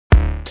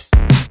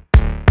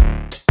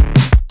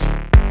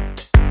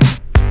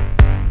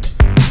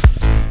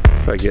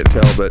probably can't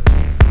tell, but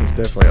there's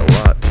definitely a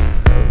lot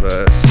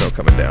of snow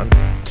coming down.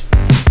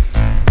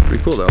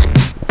 Pretty cool though.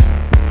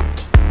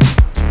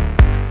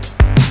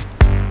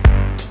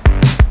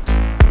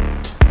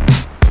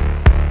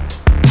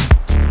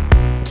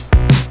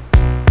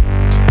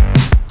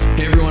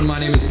 My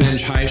name is Ben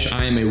Heisch.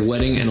 I am a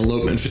wedding and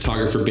elopement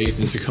photographer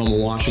based in Tacoma,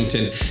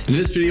 Washington. In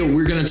this video,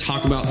 we're going to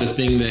talk about the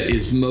thing that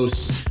is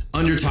most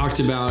under-talked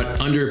about,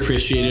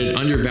 underappreciated,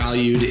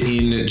 undervalued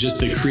in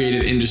just the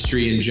creative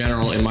industry in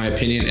general, in my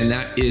opinion, and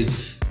that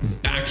is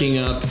backing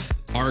up,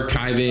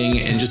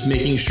 archiving, and just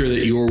making sure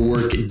that your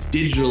work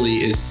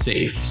digitally is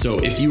safe. So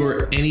if you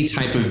are any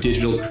type of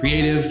digital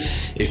creative,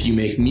 if you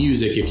make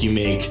music, if you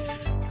make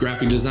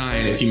graphic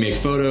design, if you make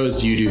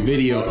photos, you do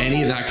video,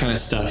 any of that kind of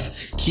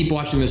stuff, keep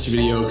watching this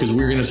video because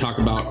we're going to talk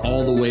about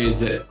all the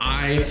ways that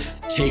I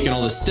take and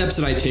all the steps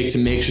that I take to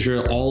make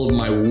sure all of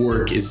my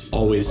work is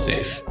always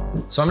safe.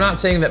 So I'm not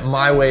saying that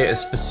my way is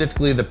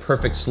specifically the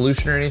perfect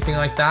solution or anything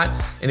like that.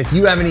 And if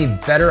you have any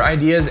better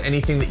ideas,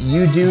 anything that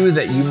you do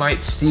that you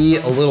might see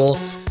a little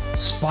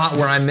spot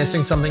where I'm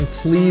missing something,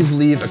 please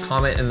leave a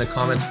comment in the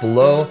comments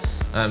below.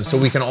 So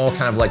we can all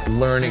kind of like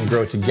learn and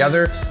grow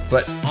together.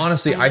 But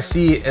honestly, I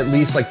see at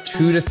least like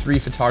 2 to 3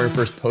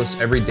 photographers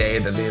post every day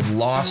that they've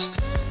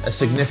lost a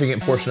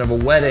significant portion of a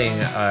wedding,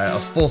 a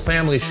full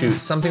family shoot,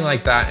 something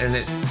like that. And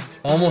it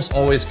almost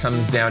always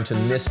comes down to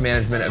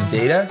mismanagement of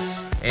data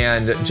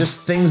and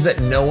just things that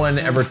no one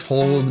ever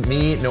told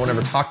me, no one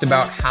ever talked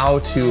about how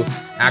to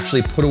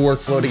actually put a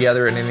workflow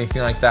together and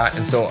anything like that.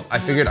 And so I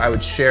figured I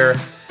would share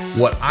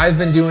what I've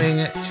been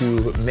doing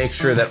to make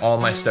sure that all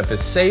my stuff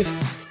is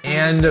safe,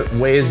 and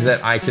ways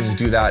that I can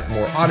do that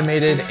more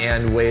automated,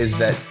 and ways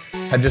that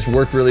have just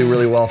worked really,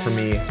 really well for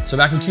me. So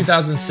back in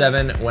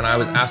 2007, when I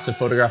was asked to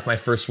photograph my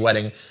first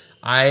wedding,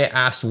 I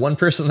asked one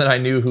person that I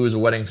knew who was a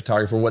wedding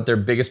photographer what their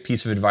biggest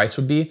piece of advice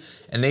would be,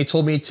 and they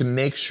told me to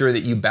make sure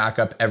that you back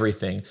up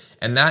everything.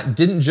 And that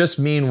didn't just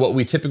mean what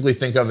we typically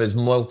think of as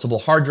multiple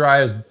hard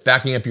drives,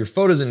 backing up your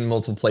photos in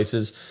multiple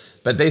places,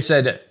 but they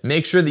said,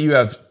 make sure that you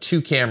have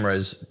 2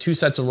 cameras, 2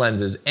 sets of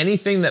lenses.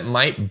 Anything that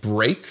might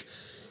break,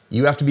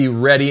 you have to be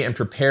ready and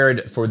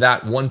prepared for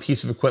that one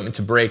piece of equipment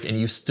to break, and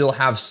you still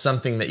have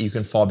something that you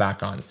can fall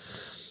back on.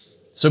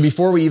 So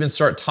before we even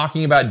start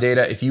talking about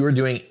data, if you are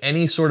doing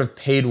any sort of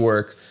paid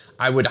work,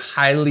 I would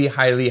highly,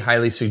 highly,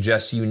 highly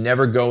suggest you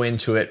never go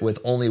into it with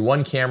only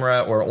 1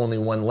 camera or only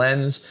 1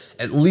 lens.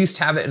 At least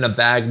have it in a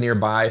bag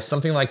nearby,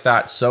 something like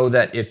that, so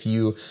that if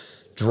you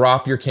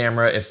drop your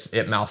camera, if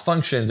it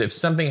malfunctions, if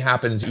something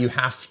happens, you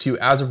have to,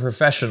 as a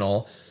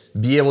professional,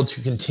 be able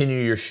to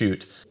continue your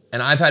shoot.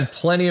 And I've had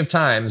plenty of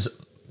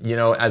times, you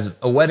know, as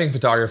a wedding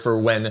photographer,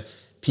 when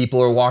people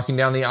are walking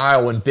down the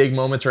aisle, when big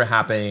moments are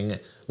happening,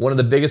 one of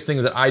the biggest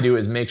things that I do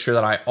is make sure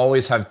that I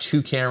always have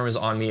 2 cameras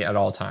on me at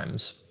all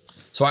times.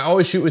 So I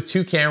always shoot with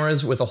 2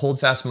 cameras with a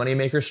Holdfast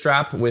Moneymaker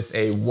strap with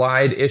a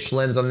wide-ish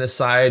lens on this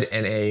side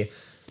and a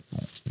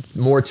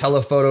more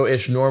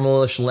telephoto-ish,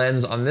 normal-ish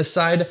lens on this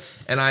side.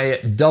 And I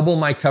double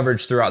my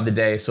coverage throughout the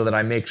day so that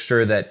I make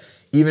sure that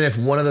even if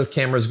one of the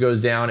cameras goes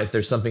down, if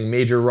there's something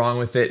major wrong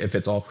with it, if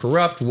it's all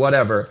corrupt,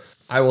 whatever,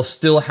 I will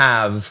still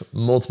have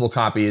multiple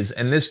copies.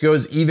 And this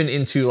goes even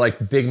into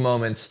like big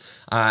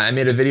moments. I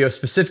made a video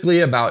specifically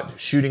about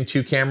shooting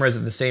 2 cameras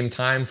at the same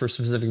time for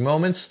specific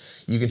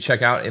moments. You can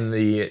check out in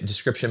the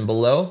description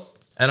below.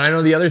 And I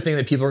know the other thing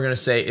that people are gonna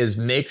say is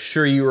make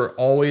sure you are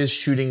always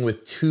shooting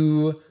with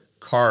 2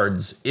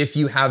 cards. If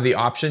you have the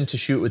option to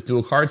shoot with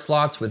dual card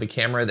slots with a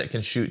camera that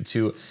can shoot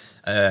to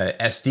a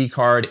SD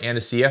card and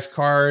a CF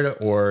card,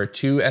 or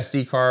 2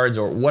 SD cards,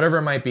 or whatever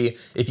it might be,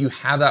 if you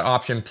have that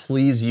option,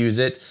 please use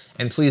it,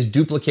 and please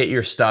duplicate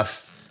your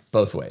stuff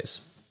both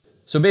ways.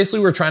 So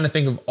basically we're trying to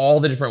think of all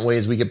the different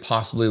ways we could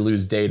possibly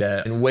lose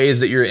data and ways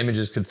that your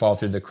images could fall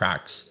through the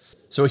cracks.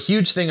 So a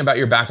huge thing about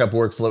your backup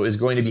workflow is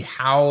going to be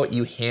how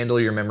you handle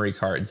your memory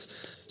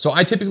cards. So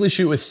I typically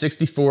shoot with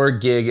 64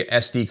 gig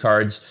SD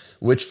cards,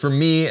 which for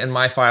me and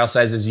my file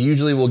sizes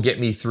usually will get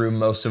me through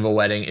most of a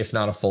wedding, if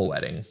not a full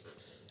wedding.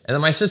 And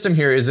then my system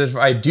here is if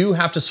I do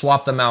have to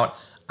swap them out,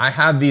 I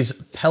have these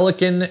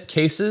Pelican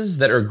cases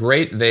that are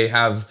great. They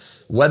have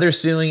weather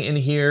sealing in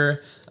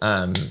here.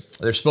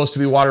 They're supposed to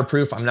be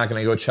waterproof. I'm not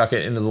gonna go chuck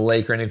it into the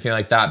lake or anything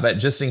like that, but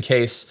just in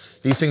case,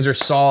 these things are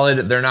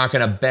solid. They're not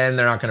gonna bend,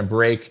 they're not gonna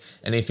break,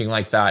 anything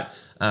like that.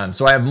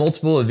 So I have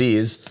multiple of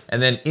these,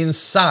 and then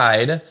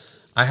inside,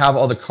 I have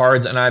all the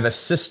cards and I have a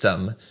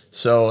system.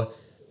 So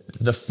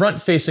the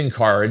front-facing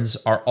cards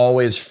are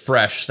always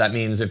fresh. That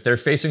means if they're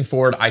facing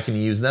forward, I can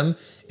use them.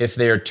 If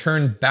they are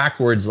turned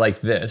backwards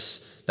like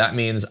this, that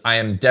means I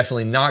am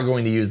definitely not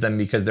going to use them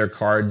because they're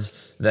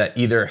cards that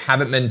either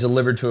haven't been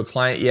delivered to a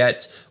client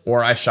yet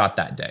or I shot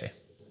that day.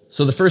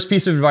 So the first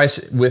piece of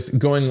advice with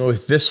going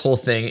with this whole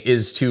thing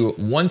is to,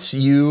 once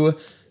you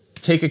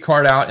take a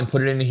card out and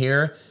put it in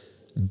here,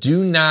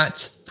 do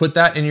not put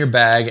that in your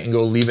bag and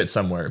go leave it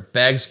somewhere.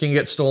 Bags can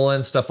get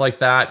stolen, stuff like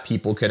that.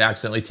 People could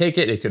accidentally take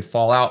it. It could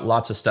fall out,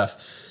 lots of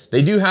stuff.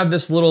 They do have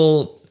this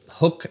little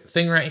hook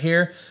thing right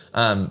here.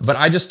 But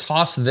I just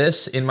toss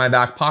this in my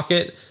back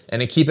pocket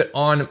and I keep it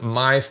on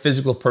my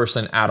physical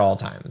person at all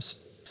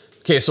times.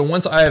 Okay, so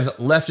once I've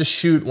left a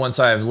shoot, once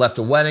I've left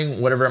a wedding,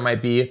 whatever it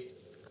might be,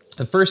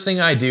 the first thing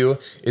I do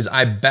is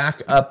I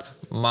back up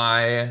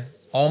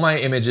all my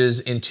images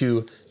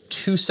into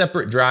 2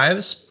 separate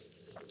drives.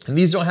 And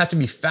these don't have to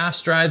be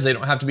fast drives. They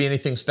don't have to be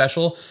anything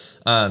special.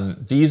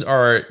 These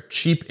are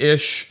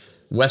cheap-ish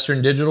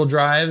Western Digital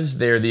drives.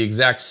 They're the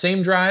exact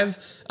same drive.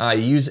 I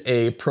use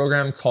a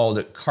program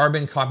called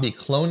Carbon Copy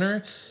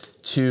Cloner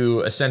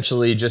to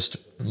essentially just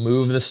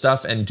move the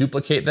stuff and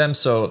duplicate them.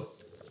 So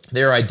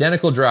they're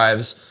identical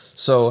drives.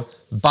 So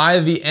by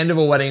the end of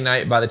a wedding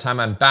night, by the time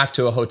I'm back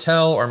to a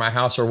hotel or my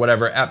house or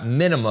whatever, at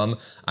minimum,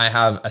 I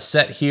have a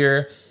set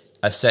here,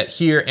 a set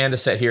here, and a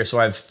set here. So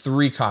I have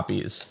 3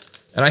 copies.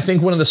 And I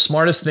think one of the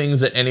smartest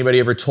things that anybody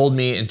ever told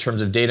me in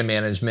terms of data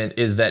management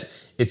is that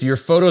if your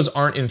photos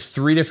aren't in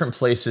 3 different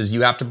places,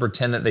 you have to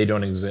pretend that they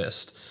don't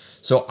exist.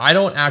 So I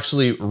don't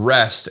actually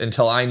rest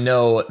until I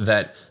know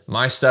that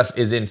my stuff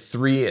is in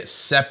 3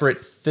 separate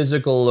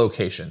physical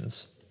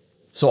locations.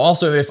 So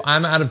also, if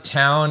I'm out of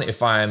town,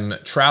 if I'm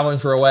traveling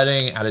for a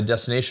wedding, at a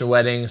destination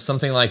wedding,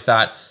 something like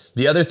that,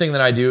 the other thing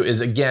that I do is,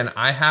 again,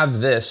 I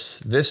have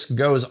this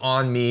goes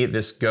on me,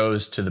 this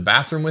goes to the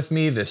bathroom with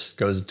me, this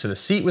goes to the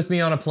seat with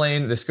me on a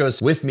plane, this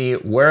goes with me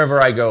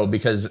wherever I go,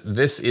 because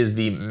this is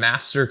the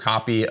master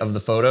copy of the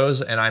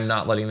photos and I'm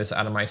not letting this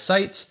out of my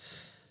sight.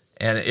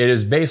 And it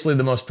is basically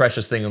the most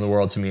precious thing in the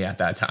world to me at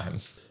that time.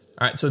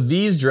 All right, so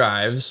these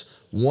drives,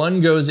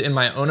 one goes in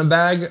my Ona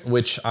bag,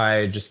 which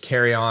I just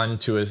carry on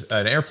to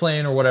an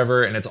airplane or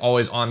whatever, and it's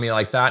always on me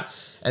like that.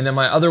 And then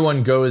my other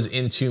one goes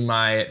into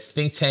my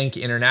Think Tank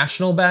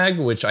International bag,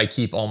 which I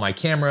keep all my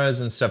cameras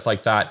and stuff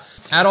like that.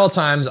 At all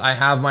times, I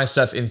have my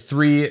stuff in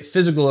 3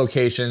 physical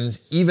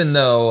locations, even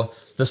though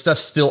the stuff's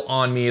still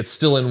on me, it's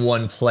still in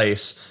one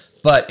place.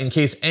 But in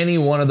case any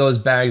one of those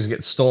bags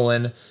gets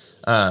stolen,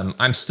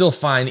 I'm still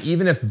fine.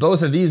 Even if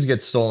both of these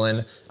get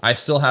stolen, I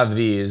still have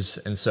these.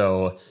 And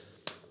so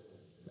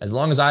as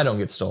long as I don't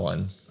get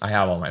stolen, I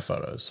have all my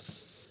photos.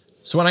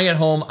 So when I get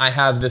home, I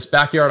have this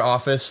backyard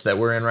office that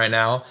we're in right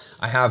now.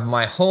 I have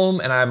my home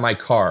and I have my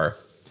car.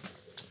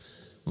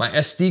 My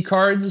SD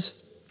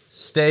cards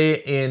stay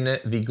in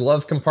the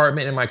glove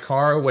compartment in my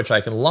car, which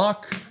I can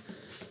lock.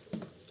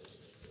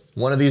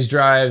 One of these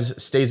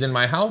drives stays in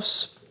my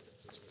house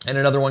and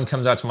another one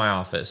comes out to my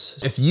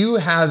office. If you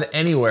have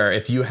anywhere,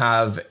 if you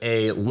have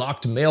a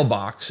locked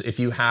mailbox, if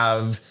you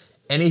have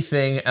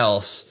anything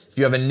else, if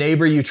you have a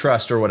neighbor you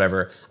trust or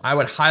whatever, I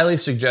would highly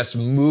suggest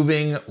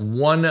moving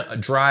one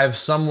drive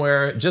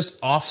somewhere just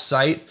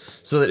off-site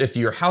so that if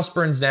your house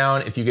burns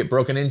down, if you get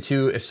broken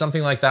into, if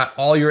something like that,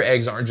 all your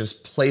eggs aren't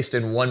just placed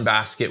in one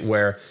basket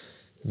where,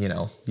 you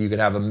know, you could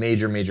have a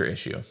major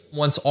issue.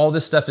 Once all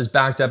this stuff is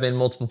backed up in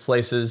multiple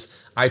places,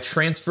 I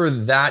transfer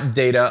that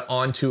data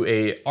onto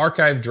a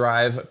archive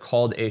drive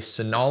called a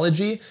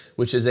Synology,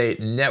 which is a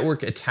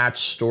network attached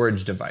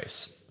storage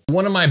device.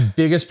 One of my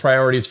biggest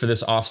priorities for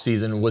this off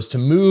season was to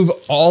move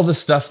all the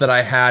stuff that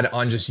I had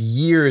on just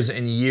years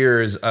and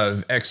years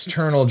of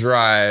external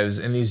drives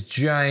and these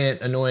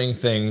giant annoying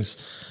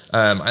things.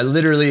 I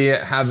literally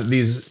have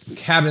these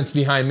cabinets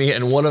behind me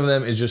and one of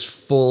them is just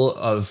full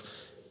of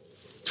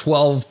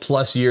 12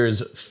 plus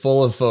years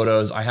full of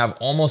photos. I have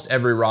almost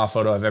every raw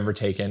photo I've ever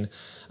taken.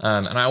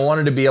 And I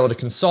wanted to be able to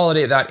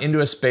consolidate that into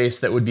a space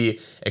that would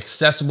be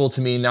accessible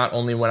to me not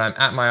only when I'm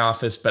at my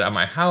office, but at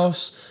my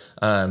house.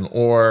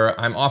 Or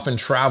I'm often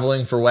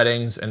traveling for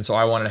weddings, and so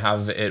I wanted to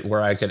have it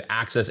where I could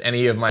access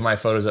any of my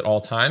photos at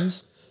all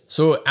times.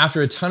 So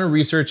after a ton of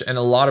research and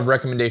a lot of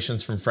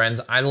recommendations from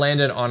friends, I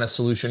landed on a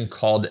solution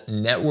called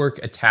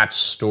network attached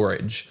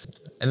storage.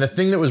 And the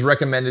thing that was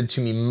recommended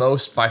to me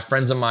most by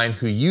friends of mine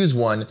who use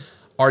one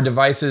are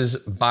devices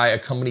by a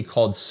company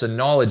called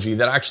Synology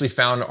that I actually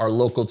found are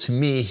local to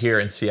me here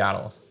in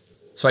Seattle.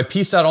 So I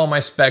pieced out all my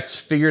specs,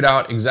 figured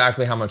out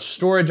exactly how much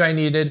storage I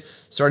needed,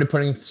 started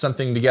putting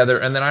something together,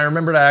 and then I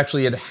remembered I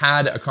actually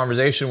had a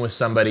conversation with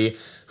somebody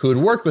who had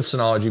worked with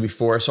Synology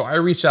before, so I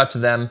reached out to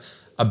them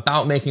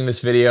about making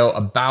this video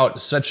about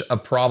such a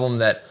problem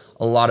that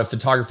a lot of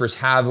photographers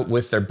have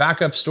with their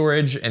backup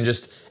storage and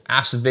just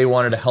asked if they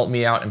wanted to help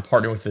me out and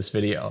partner with this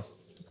video.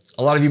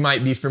 A lot of you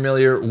might be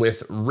familiar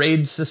with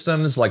RAID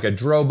systems like a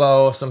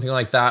Drobo, something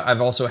like that.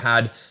 I've also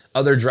had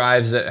other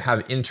drives that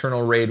have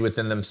internal RAID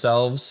within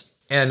themselves.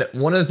 And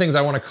one of the things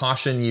I want to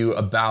caution you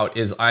about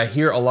is I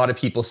hear a lot of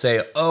people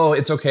say, oh,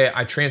 it's okay,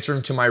 I transfer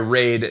them to my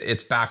RAID,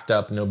 it's backed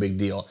up, no big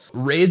deal.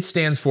 RAID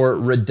stands for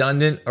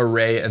Redundant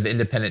Array of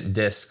Independent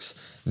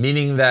Disks,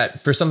 meaning that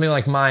for something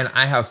like mine,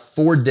 I have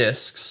 4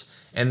 disks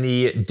and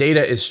the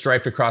data is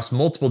striped across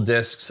multiple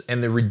disks,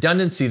 and the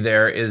redundancy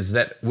there is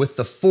that with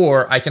the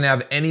 4, I can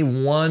have any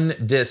one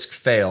disk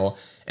fail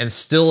and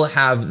still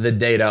have the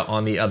data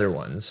on the other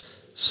ones.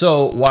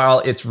 So while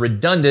it's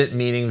redundant,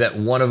 meaning that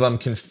one of them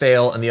can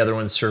fail and the other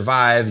ones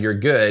survive, you're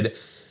good,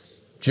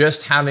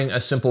 just having a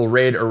simple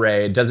RAID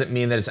array doesn't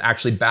mean that it's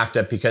actually backed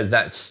up, because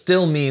that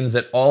still means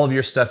that all of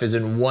your stuff is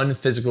in one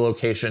physical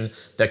location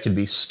that could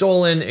be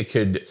stolen, it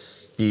could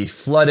be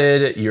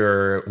flooded,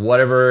 your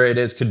whatever it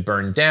is could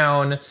burn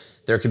down,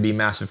 there could be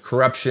massive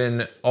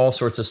corruption, all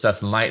sorts of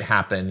stuff might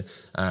happen.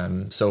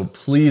 So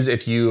please,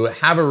 if you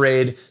have a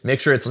RAID, make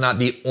sure it's not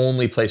the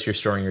only place you're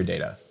storing your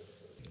data.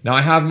 Now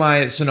I have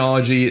my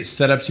Synology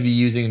set up to be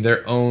using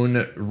their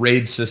own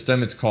RAID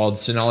system. It's called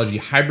Synology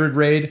Hybrid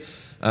RAID,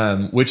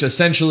 which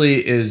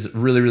essentially is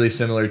really, really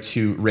similar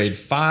to RAID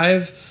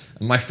 5.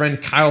 My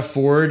friend Kyle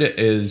Ford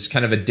is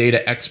kind of a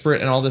data expert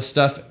in all this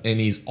stuff, and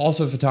he's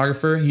also a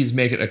photographer. He's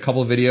making a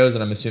couple of videos,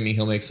 and I'm assuming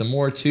he'll make some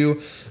more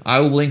too. I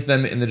will link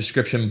them in the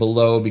description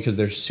below because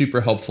they're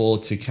super helpful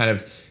to kind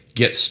of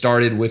get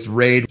started with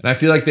RAID. And I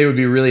feel like they would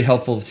be really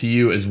helpful to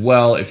you as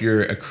well if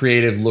you're a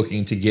creative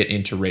looking to get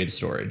into RAID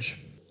storage.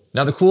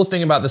 Now the cool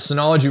thing about the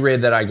Synology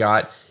RAID that I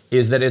got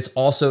is that it's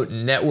also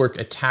network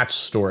attached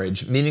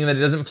storage, meaning that it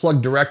doesn't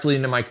plug directly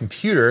into my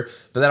computer,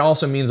 but that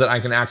also means that I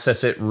can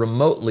access it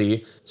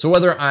remotely. So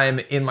whether I'm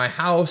in my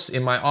house,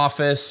 in my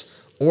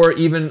office, or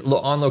even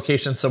on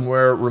location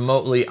somewhere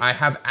remotely, I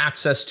have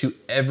access to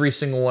every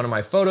single one of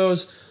my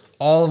photos.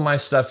 All of my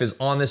stuff is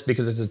on this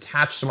because it's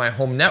attached to my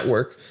home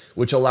network,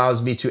 which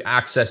allows me to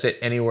access it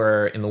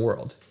anywhere in the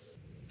world.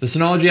 The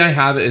Synology I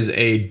have is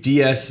a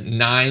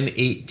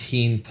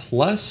DS918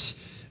 Plus,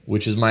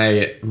 which is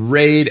my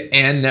RAID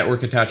and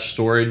network attached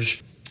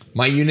storage.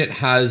 My unit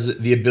has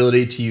the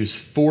ability to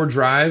use 4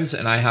 drives,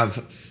 and I have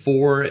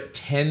 4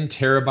 10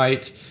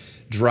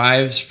 terabyte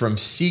drives from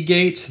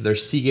Seagate. They're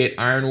Seagate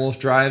Iron Wolf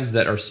drives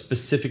that are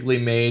specifically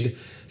made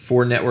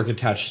for network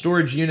attached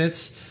storage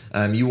units.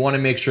 You want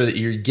to make sure that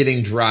you're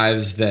getting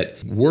drives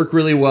that work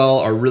really well,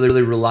 are really,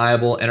 really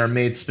reliable, and are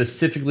made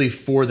specifically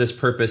for this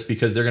purpose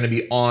because they're going to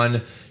be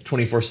on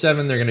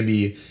 24/7. They're going to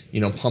be,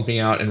 pumping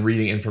out and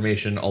reading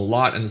information a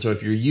lot. And so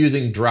if you're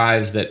using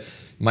drives that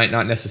might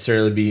not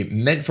necessarily be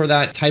meant for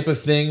that type of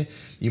thing,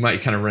 you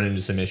might kind of run into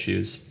some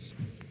issues.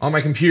 On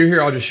my computer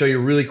here, I'll just show you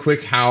really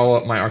quick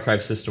how my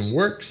archive system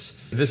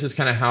works. This is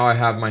kind of how I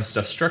have my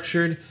stuff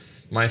structured.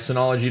 My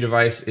Synology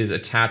device is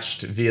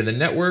attached via the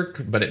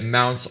network, but it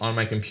mounts on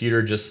my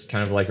computer just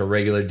kind of like a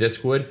regular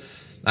disk would.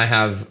 I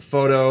have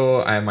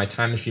photo, I have my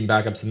time machine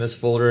backups in this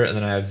folder, and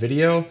then I have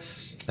video,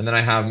 and then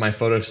I have my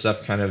photo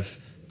stuff kind of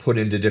put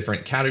into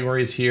different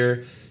categories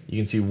here. You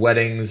can see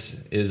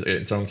weddings is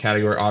its own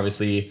category,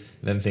 obviously,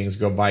 then things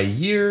go by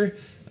year,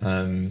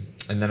 and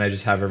then I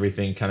just have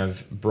everything kind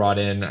of brought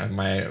in. I have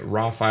my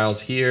raw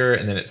files here,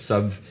 and then it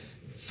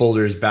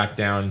folders back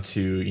down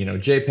to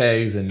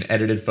JPEGs and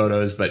edited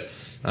photos, but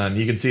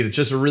you can see it's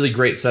just a really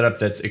great setup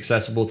that's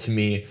accessible to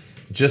me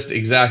just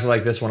exactly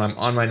like this when I'm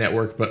on my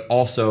network, but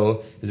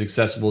also is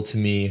accessible to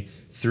me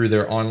through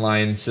their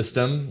online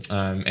system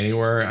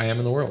anywhere I am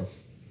in the world.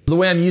 The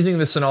way I'm using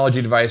the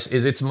Synology device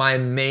is it's my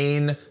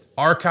main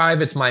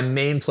archive, it's my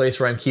main place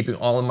where I'm keeping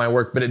all of my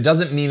work, but it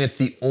doesn't mean it's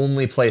the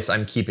only place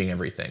I'm keeping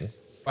everything.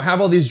 I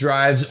have all these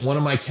drives. One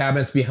of my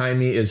cabinets behind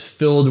me is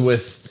filled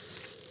with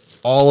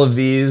all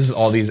these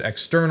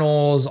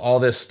externals, all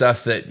this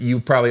stuff that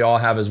you probably all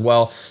have as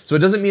well. So it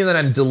doesn't mean that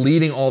I'm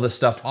deleting all this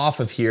stuff off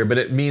of here, but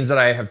it means that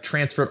I have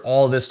transferred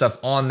all of this stuff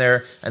on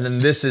there, and then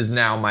this is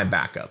now my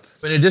backup.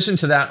 In addition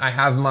to that, I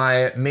have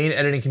my main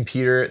editing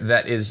computer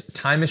that is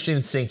time machine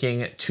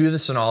syncing to the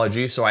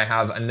Synology, so I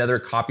have another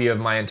copy of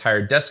my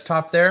entire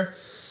desktop there.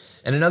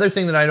 And another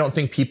thing that I don't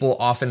think people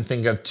often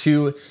think of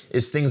too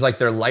is things like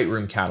their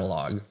Lightroom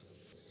catalog.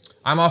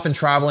 I'm often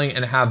traveling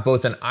and have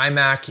both an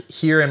iMac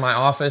here in my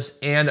office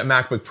and a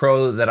MacBook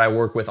Pro that I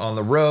work with on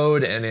the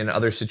road and in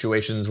other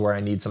situations where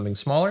I need something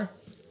smaller.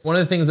 One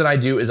of the things that I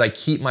do is I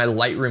keep my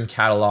Lightroom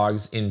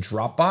catalogs in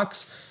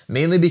Dropbox,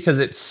 mainly because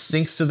it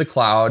syncs to the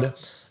cloud.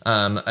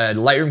 A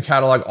Lightroom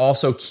catalog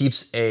also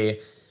keeps a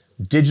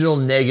digital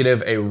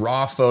negative, a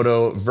raw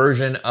photo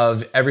version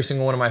of every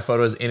single one of my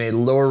photos in a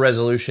lower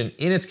resolution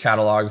in its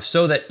catalog,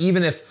 so that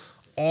even if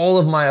all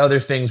of my other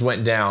things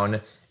went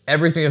down,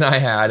 everything that I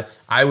had,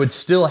 I would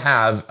still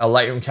have a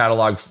Lightroom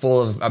catalog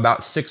full of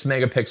about 6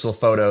 megapixel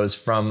photos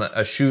from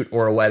a shoot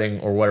or a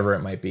wedding or whatever it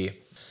might be.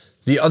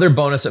 The other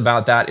bonus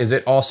about that is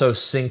it also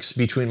syncs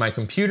between my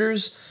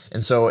computers.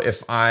 And so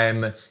if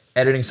I'm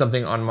editing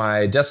something on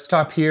my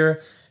desktop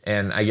here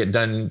and I get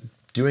done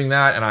doing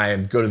that and I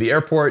go to the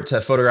airport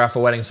to photograph a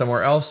wedding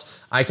somewhere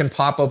else, I can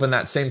pop open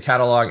that same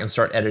catalog and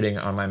start editing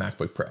on my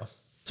MacBook Pro.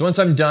 So once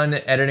I'm done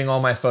editing all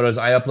my photos,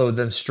 I upload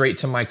them straight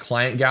to my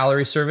client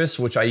gallery service,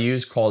 which I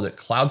use called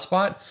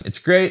CloudSpot. It's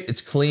great,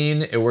 it's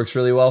clean, it works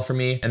really well for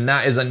me. And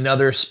that is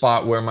another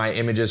spot where my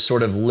images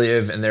sort of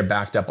live and they're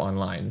backed up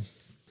online.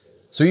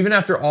 So even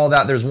after all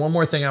that, there's one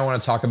more thing I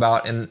want to talk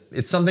about, and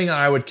it's something that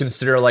I would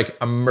consider like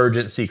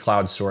emergency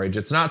cloud storage.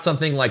 It's not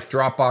something like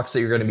Dropbox that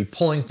you're going to be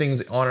pulling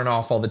things on and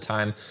off all the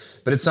time,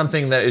 but it's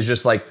something that is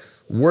just like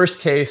worst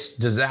case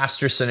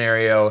disaster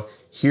scenario.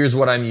 Here's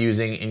what I'm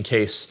using in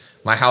case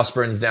my house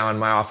burns down,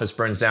 my office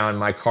burns down,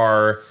 my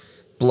car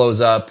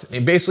blows up.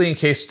 And basically, in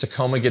case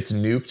Tacoma gets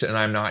nuked and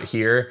I'm not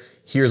here,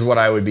 here's what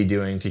I would be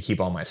doing to keep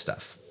all my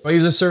stuff. I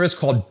use a service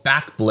called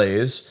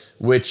Backblaze,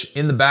 which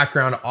in the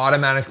background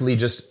automatically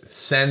just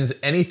sends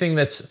anything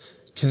that's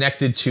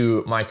connected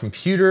to my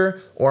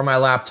computer or my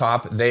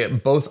laptop. They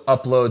both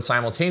upload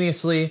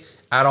simultaneously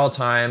at all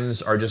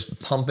times, are just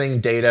pumping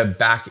data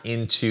back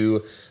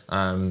into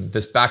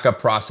this backup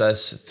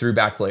process through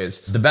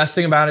Backblaze. The best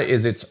thing about it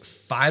is it's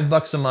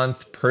 $5 a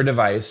month per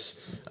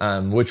device,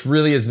 which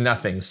really is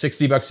nothing,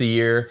 $60 a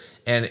year,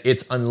 and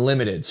it's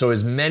unlimited. So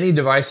as many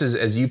devices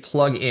as you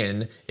plug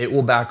in, it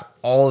will back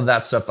all of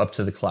that stuff up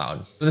to the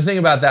cloud. The thing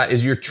about that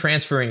is you're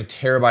transferring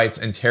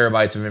terabytes and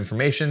terabytes of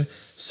information.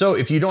 So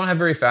if you don't have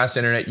very fast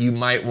internet, you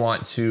might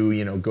want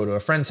to, go to a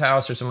friend's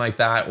house or something like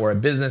that, or a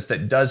business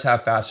that does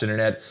have fast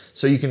internet,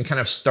 so you can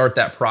kind of start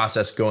that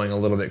process going a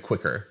little bit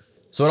quicker.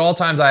 So at all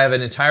times, I have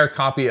an entire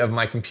copy of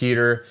my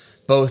computer,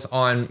 both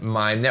on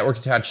my network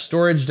attached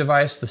storage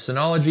device, the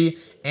Synology,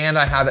 and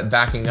I have it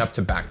backing up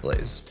to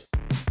Backblaze.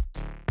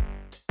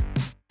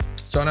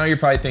 So I know you're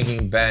probably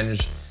thinking,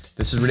 Benj,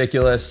 this is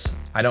ridiculous.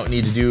 I don't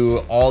need to do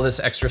all this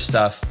extra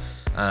stuff.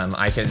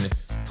 I can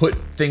put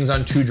things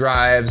on 2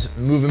 drives,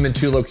 move them in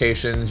 2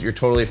 locations. You're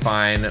totally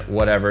fine,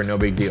 whatever, no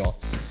big deal.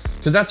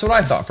 Because that's what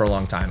I thought for a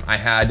long time. I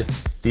had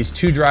these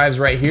 2 drives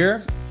right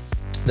here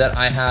that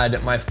I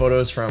had my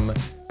photos from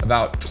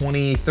about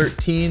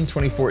 2013,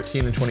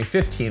 2014, and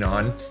 2015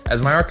 on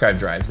as my archive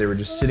drives. They were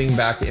just sitting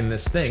back in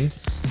this thing.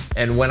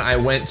 And when I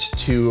went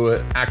to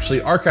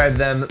actually archive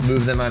them,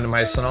 move them onto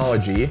my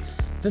Synology,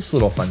 this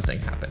little fun thing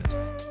happened.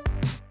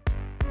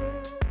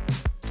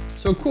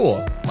 So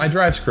cool, my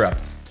drive's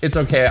corrupt. It's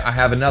okay, I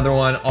have another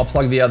one, I'll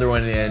plug the other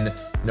one in,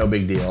 no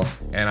big deal.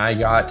 And I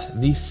got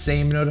the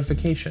same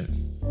notification.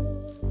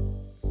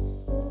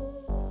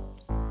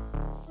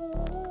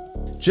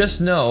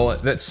 Just know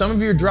that some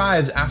of your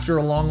drives after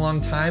a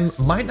long time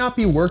might not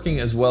be working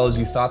as well as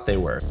you thought they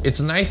were. It's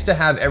nice to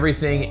have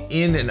everything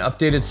in an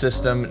updated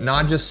system,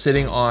 not just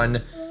sitting on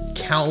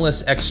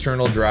countless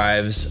external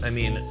drives. I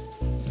mean,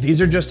 these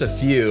are just a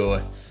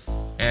few,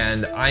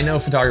 and I know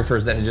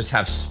photographers that just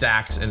have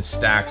stacks and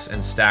stacks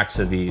and stacks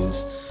of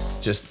these,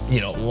 just,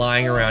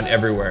 lying around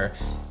everywhere.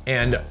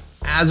 And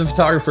as a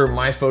photographer,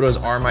 my photos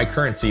are my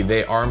currency.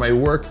 They are my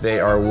work.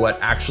 They are what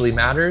actually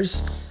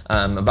matters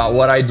about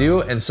what I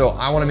do. And so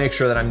I want to make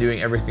sure that I'm doing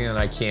everything that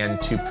I can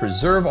to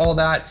preserve all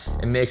that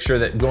and make sure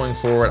that going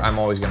forward, I'm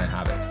always going to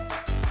have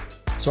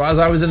it. So as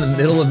I was in the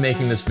middle of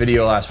making this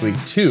video last week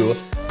too,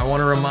 I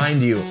want to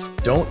remind you,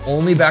 don't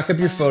only back up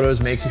your photos,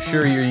 make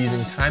sure you're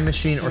using Time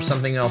Machine or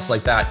something else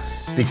like that,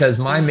 because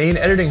my main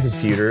editing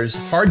computer's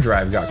hard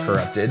drive got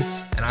corrupted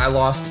and I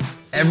lost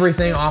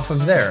everything off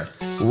of there.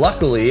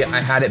 Luckily, I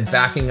had it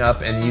backing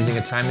up and using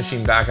a Time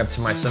Machine backup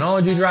to my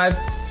Synology drive,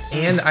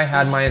 and I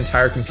had my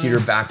entire computer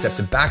backed up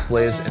to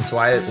Backblaze, and so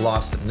I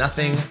lost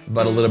nothing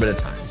but a little bit of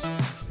time.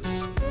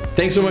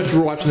 Thanks so much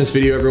for watching this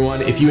video,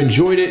 everyone. If you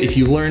enjoyed it, if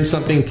you learned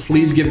something,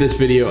 please give this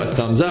video a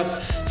thumbs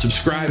up.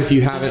 Subscribe if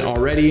you haven't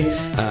already.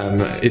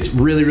 It's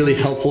really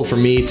helpful for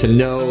me to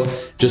know,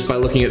 just by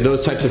looking at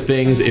those types of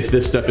things, if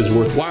this stuff is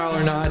worthwhile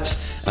or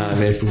not.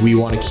 And if we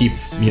want to keep,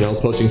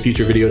 posting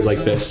future videos like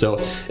this. So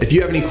if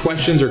you have any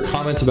questions or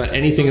comments about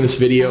anything in this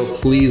video,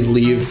 please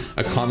leave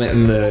a comment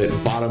in the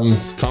bottom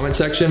comment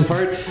section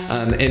part.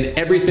 And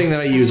everything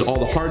that I use, all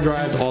the hard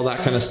drives, all that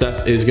kind of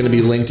stuff is going to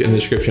be linked in the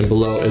description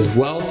below as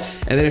well.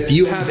 And then if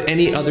you have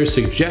any other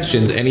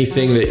suggestions,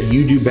 anything that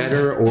you do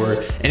better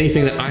or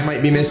anything that I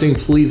might be missing,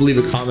 please leave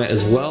a comment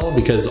as well,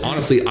 because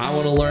honestly, I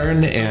want to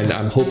learn, and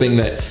I'm hoping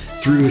that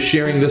through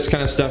sharing this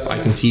kind of stuff,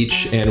 I can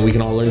teach and we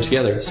can all learn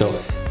together. So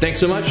thanks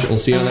so much, and we'll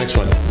see you on the next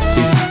one.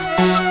 Peace.